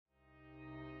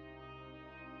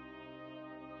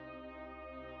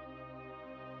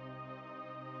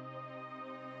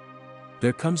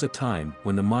There comes a time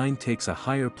when the mind takes a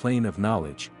higher plane of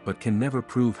knowledge but can never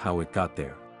prove how it got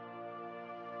there.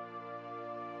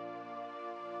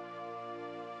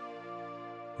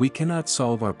 We cannot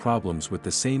solve our problems with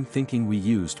the same thinking we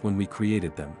used when we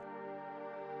created them.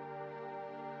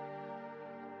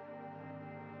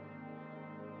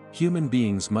 Human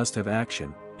beings must have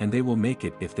action, and they will make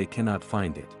it if they cannot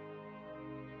find it.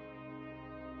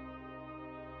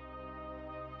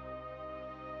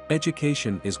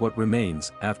 Education is what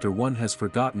remains after one has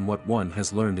forgotten what one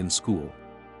has learned in school.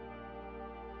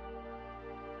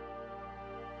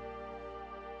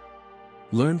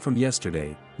 Learn from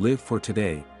yesterday, live for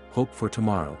today, hope for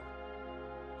tomorrow.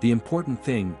 The important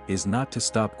thing is not to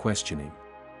stop questioning.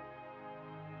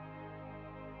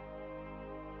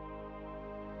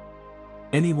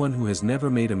 Anyone who has never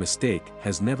made a mistake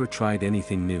has never tried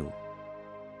anything new.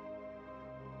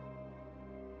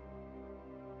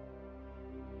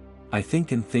 I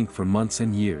think and think for months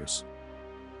and years.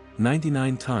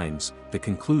 99 times, the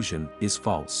conclusion is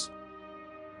false.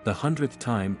 The 100th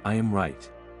time I am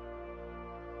right.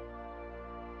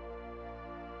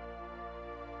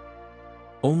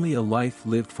 Only a life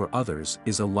lived for others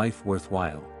is a life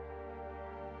worthwhile.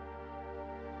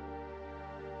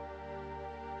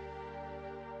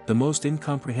 The most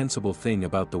incomprehensible thing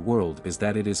about the world is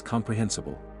that it is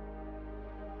comprehensible.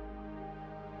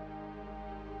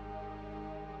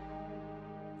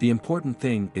 The important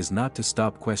thing is not to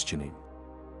stop questioning.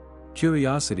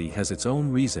 Curiosity has its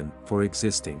own reason for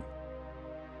existing.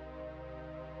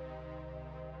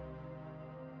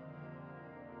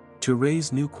 To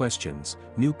raise new questions,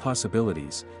 new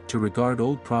possibilities, to regard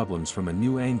old problems from a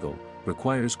new angle,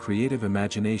 requires creative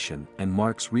imagination and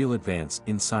marks real advance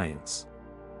in science.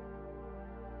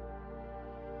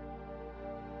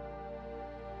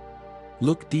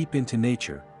 Look deep into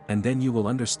nature, and then you will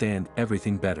understand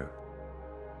everything better.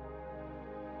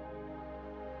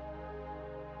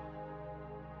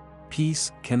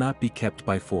 Peace cannot be kept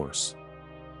by force.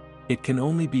 It can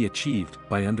only be achieved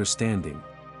by understanding.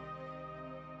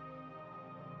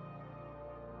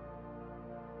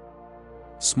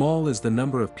 Small is the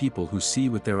number of people who see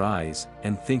with their eyes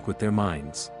and think with their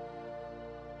minds.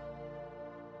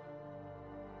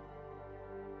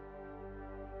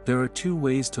 There are two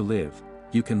ways to live.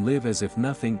 You can live as if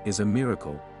nothing is a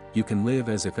miracle, you can live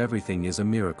as if everything is a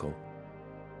miracle.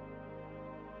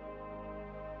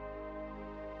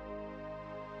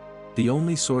 The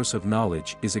only source of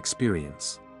knowledge is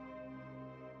experience.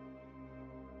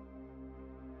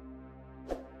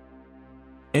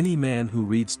 Any man who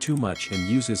reads too much and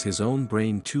uses his own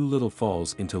brain too little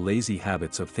falls into lazy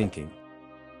habits of thinking.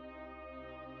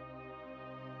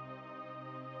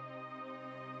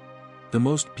 The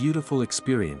most beautiful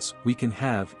experience we can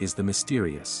have is the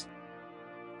mysterious.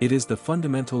 It is the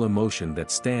fundamental emotion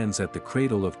that stands at the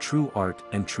cradle of true art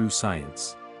and true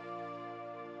science.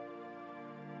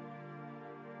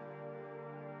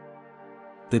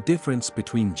 The difference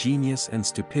between genius and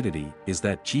stupidity is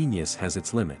that genius has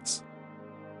its limits.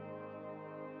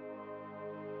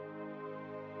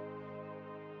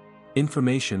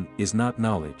 Information is not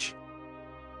knowledge.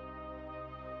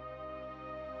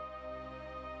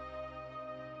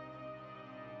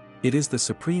 It is the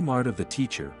supreme art of the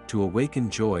teacher to awaken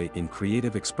joy in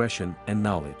creative expression and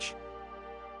knowledge.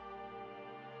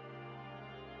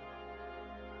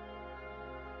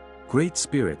 Great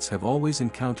spirits have always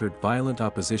encountered violent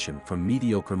opposition from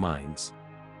mediocre minds.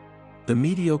 The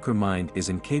mediocre mind is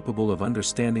incapable of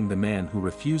understanding the man who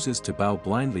refuses to bow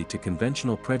blindly to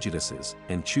conventional prejudices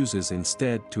and chooses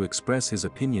instead to express his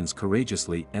opinions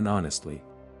courageously and honestly.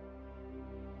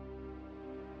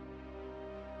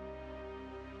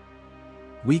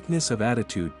 Weakness of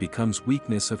attitude becomes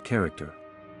weakness of character.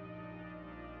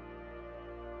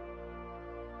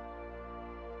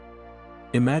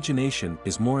 Imagination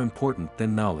is more important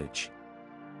than knowledge.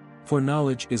 For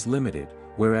knowledge is limited,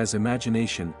 whereas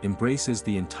imagination embraces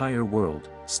the entire world,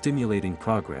 stimulating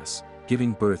progress,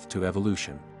 giving birth to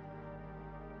evolution.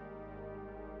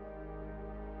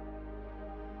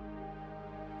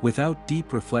 Without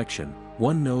deep reflection,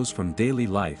 one knows from daily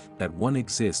life that one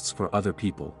exists for other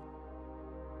people.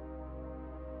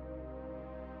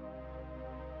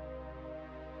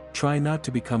 Try not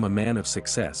to become a man of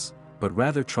success, but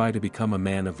rather try to become a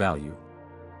man of value.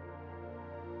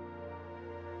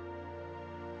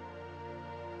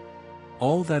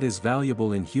 All that is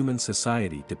valuable in human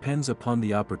society depends upon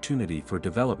the opportunity for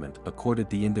development accorded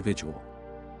the individual.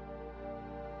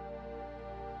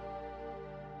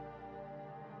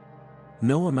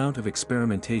 No amount of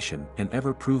experimentation can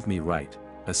ever prove me right,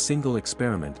 a single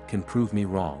experiment can prove me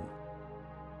wrong.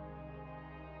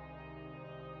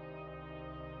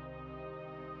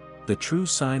 The true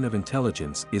sign of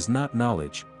intelligence is not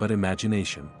knowledge but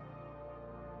imagination.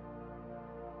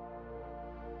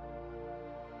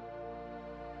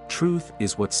 Truth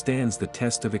is what stands the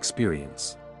test of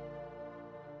experience.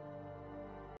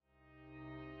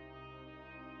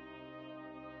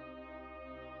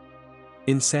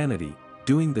 Insanity,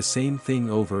 doing the same thing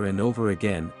over and over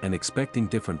again and expecting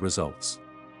different results.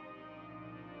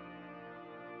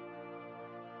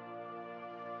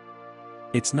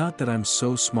 It's not that I'm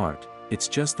so smart, it's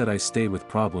just that I stay with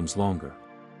problems longer.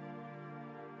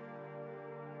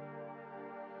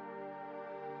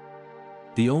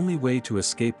 The only way to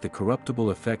escape the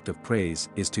corruptible effect of praise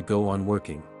is to go on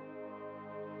working.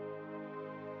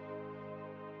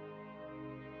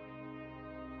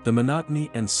 The monotony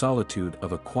and solitude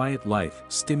of a quiet life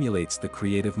stimulates the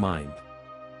creative mind.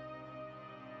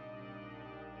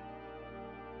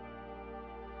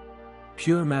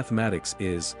 Pure mathematics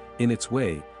is, in its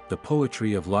way, the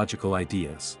poetry of logical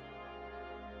ideas.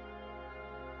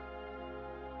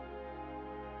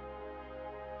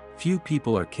 Few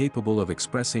people are capable of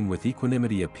expressing with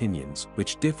equanimity opinions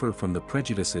which differ from the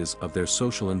prejudices of their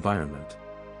social environment.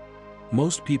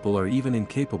 Most people are even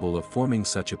incapable of forming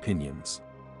such opinions.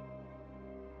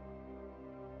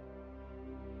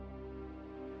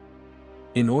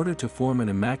 In order to form an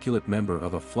immaculate member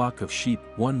of a flock of sheep,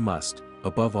 one must,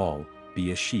 above all,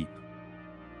 be a sheep.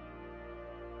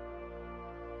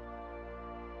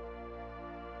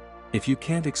 If you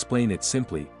can't explain it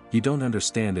simply, you don't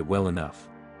understand it well enough.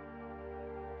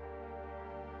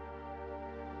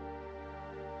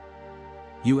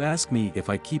 You ask me if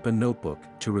I keep a notebook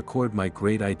to record my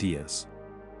great ideas.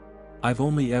 I've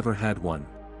only ever had one.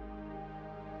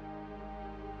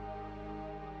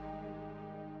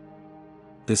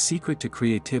 The secret to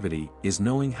creativity is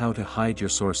knowing how to hide your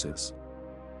sources.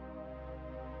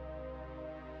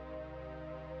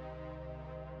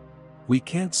 We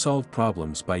can't solve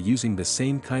problems by using the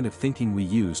same kind of thinking we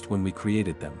used when we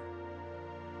created them.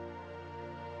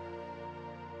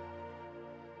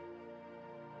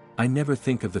 I never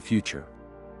think of the future.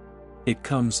 It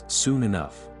comes soon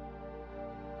enough.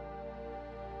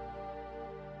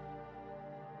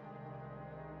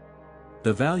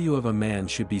 The value of a man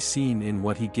should be seen in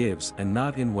what he gives and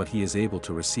not in what he is able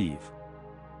to receive.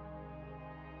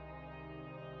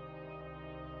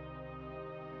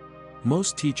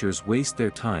 Most teachers waste their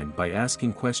time by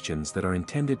asking questions that are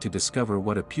intended to discover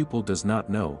what a pupil does not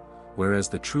know, whereas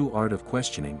the true art of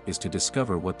questioning is to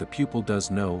discover what the pupil does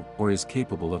know or is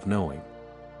capable of knowing.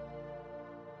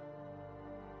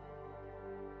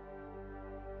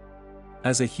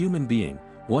 As a human being,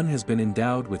 one has been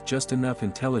endowed with just enough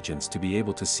intelligence to be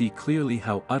able to see clearly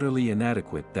how utterly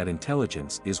inadequate that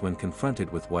intelligence is when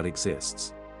confronted with what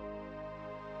exists.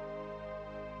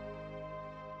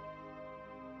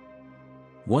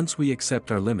 Once we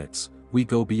accept our limits, we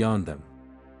go beyond them.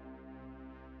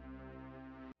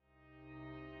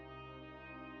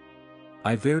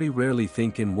 I very rarely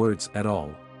think in words at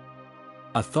all.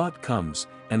 A thought comes,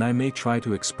 and I may try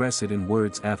to express it in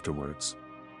words afterwards.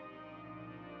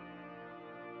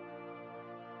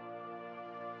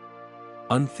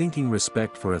 Unthinking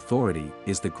respect for authority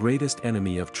is the greatest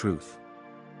enemy of truth.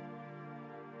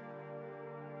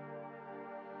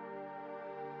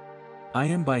 I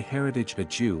am by heritage a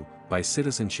Jew, by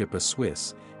citizenship a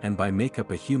Swiss, and by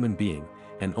makeup a human being,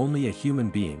 and only a human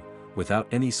being, without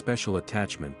any special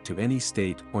attachment to any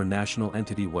state or national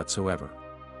entity whatsoever.